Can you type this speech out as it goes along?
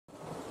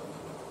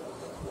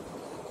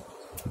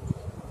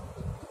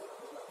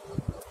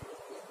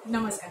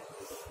नमस्कार,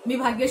 मी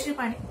भाग्यश्री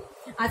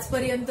पाणे।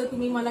 आजपर्यंत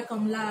तुम्ही मला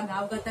कमला,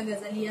 गावगाता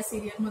गजाली या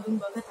सिरियल मधून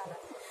बघत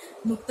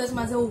आलात। नुकतंच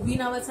माझं ओवी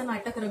नावाचं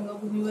नाटक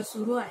रंगभूमीवर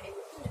सुरू आहे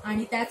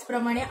आणि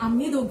त्याचप्रमाणे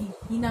आम्ही दोघी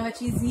ही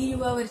नावाची झी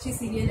युवावरची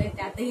सिरियल आहे,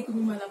 त्यातही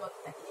तुम्ही मला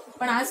बघताय।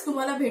 पण आज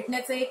तुम्हाला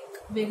भेटण्याचं एक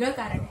वेगळं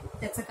कारण आहे।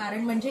 त्याचं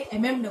कारण म्हणजे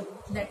MMw,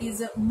 that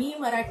is me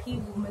Marathi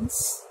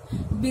women's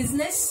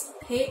business.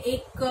 हे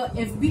एक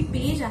FB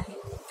पेज आहे।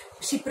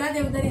 शिप्रा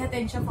देवधर ह्या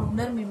त्यांच्या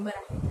फाउंडर मेंबर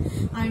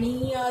आहेत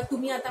आणि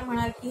तुम्ही आता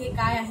म्हणाल की हे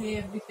काय आहे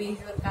FB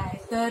पेजवर काय,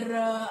 तर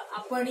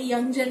आपण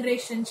यंग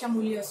जनरेशनच्या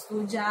मुली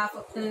असतो ज्या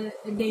फक्त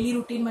डेली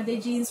रुटीनमध्ये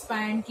जीन्स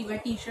पॅन्ट किंवा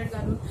टी शर्ट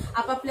घालून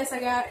आपापल्या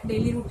सगळ्या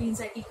डेली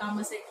रुटीनसाठी,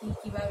 कामासाठी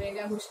किंवा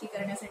वेगळ्या गोष्टी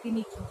करण्यासाठी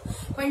निघतो।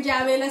 पण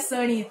ज्या वेळेला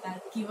सण येतात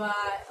किंवा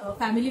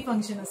फॅमिली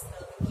फंक्शन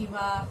असतं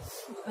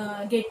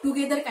किंवा गेट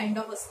टुगेदर काइंड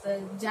ऑफ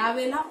असतं, ज्या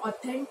वेळेला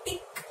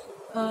ऑथेंटिक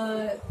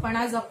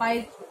पणा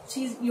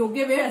जपायची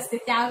योग्य वेळ असते,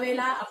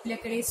 त्यावेळेला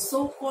आपल्याकडे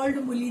सो कॉल्ड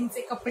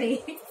मुलींचे कपडे,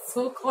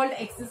 सो कॉल्ड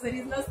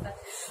एक्सेसरीज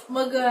नसतात।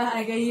 मग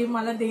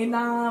मला दे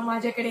ना,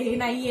 माझ्याकडे हे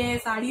नाहीये,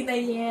 साडी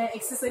नाहीये,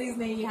 एक्सेसरीज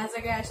नाही, ह्या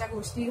सगळ्या अशा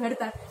गोष्टी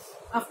घडतात।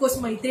 ऑफकोर्स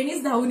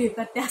मैत्रिणीच धावून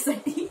येतात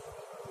त्यासाठी,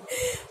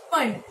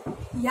 पण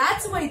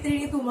याच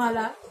मैत्रिणी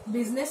तुम्हाला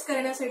बिझनेस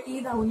करण्यासाठी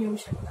धावून येऊ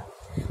शकतात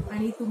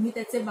आणि तुम्ही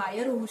त्याचे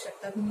बायर होऊ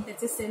शकता, तुम्ही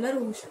त्याचे सेलर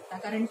होऊ शकता।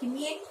 कारण की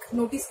मी एक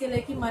नोटीस केलंय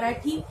की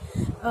मराठी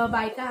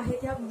बायका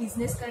आहेत ह्या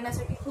बिझनेस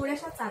करण्यासाठी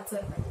थोड्याशा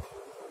चाचरतात,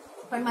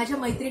 पण माझ्या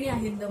मैत्रिणी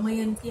आहेत,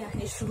 दमयंती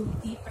आहे,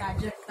 श्रुती,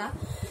 प्राजक्ता,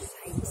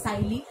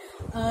 सायली,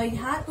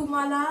 ह्या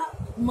तुम्हाला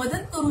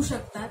मदत करू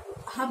शकतात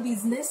हा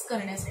बिझनेस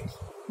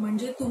करण्यासाठी।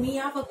 म्हणजे तुम्ही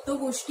या फक्त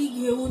गोष्टी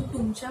घेऊन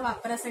तुमच्या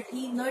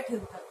वापरासाठी न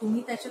ठेवता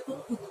तुम्ही त्याच्यातून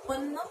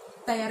उत्पन्न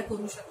तयार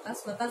करू शकता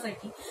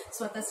स्वतःसाठी,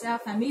 स्वतःच्या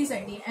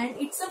फॅमिलीसाठी।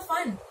 अँड इट्स अ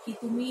फन की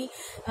तुम्ही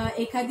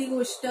एखादी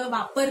गोष्ट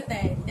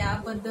वापरताय,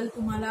 त्याबद्दल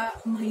तुम्हाला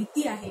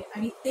माहिती आहे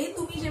आणि ते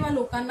तुम्ही जेव्हा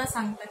लोकांना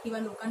सांगता किंवा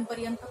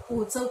लोकांपर्यंत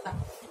पोहोचवता,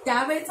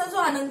 त्यावेळेचा जो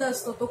आनंद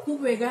असतो तो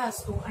खूप वेगळा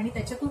असतो आणि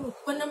त्याच्यातून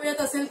उत्पन्न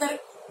मिळत असेल तर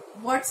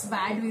व्हॉट्स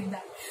बॅड विथ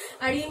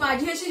दॅट। आणि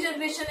माझी अशी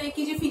जनरेशन आहे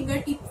की जी फिंगर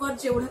टिपवर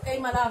जेवढं काही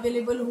मला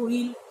अवेलेबल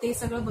होईल ते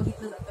सगळं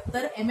बघितलं जातं।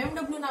 तर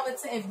MMw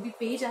नावाचं FB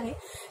पेज आहे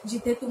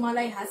जिथे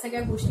तुम्हाला ह्या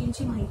सगळ्या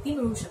गोष्टींची माहिती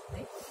मिळू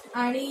शकते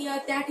आणि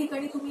त्या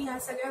ठिकाणी तुम्ही ह्या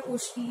सगळ्या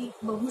गोष्टी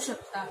बघू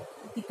शकता।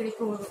 तिकडे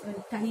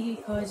काही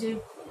जे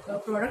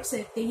प्रोडक्ट्स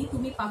आहेत तेही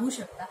तुम्ही पाहू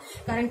शकता।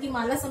 कारण की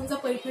मला समजा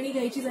पैठणी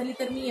घ्यायची झाली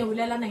तर मी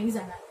येवल्याला नाही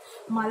जाणार,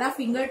 मला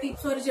फिंगर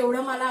टिप्सवर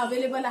जेवढं मला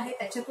अवेलेबल आहे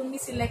त्याच्यातून मी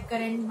सिलेक्ट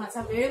करेन,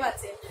 माझा वेळ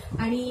वाचेल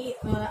आणि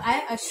आय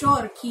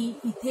अश्योर की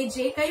इथे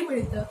जे काही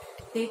मिळतं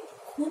ते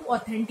खूप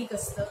ऑथेंटिक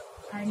असतं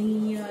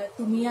आणि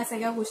तुम्ही या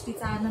सगळ्या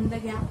गोष्टीचा आनंद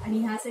घ्या। आणि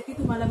ह्यासाठी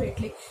तुम्हाला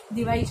भेटले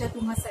दिवाळीच्या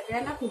तुम्हा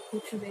सगळ्यांना खूप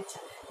खूप शुभेच्छा।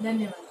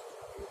 धन्यवाद।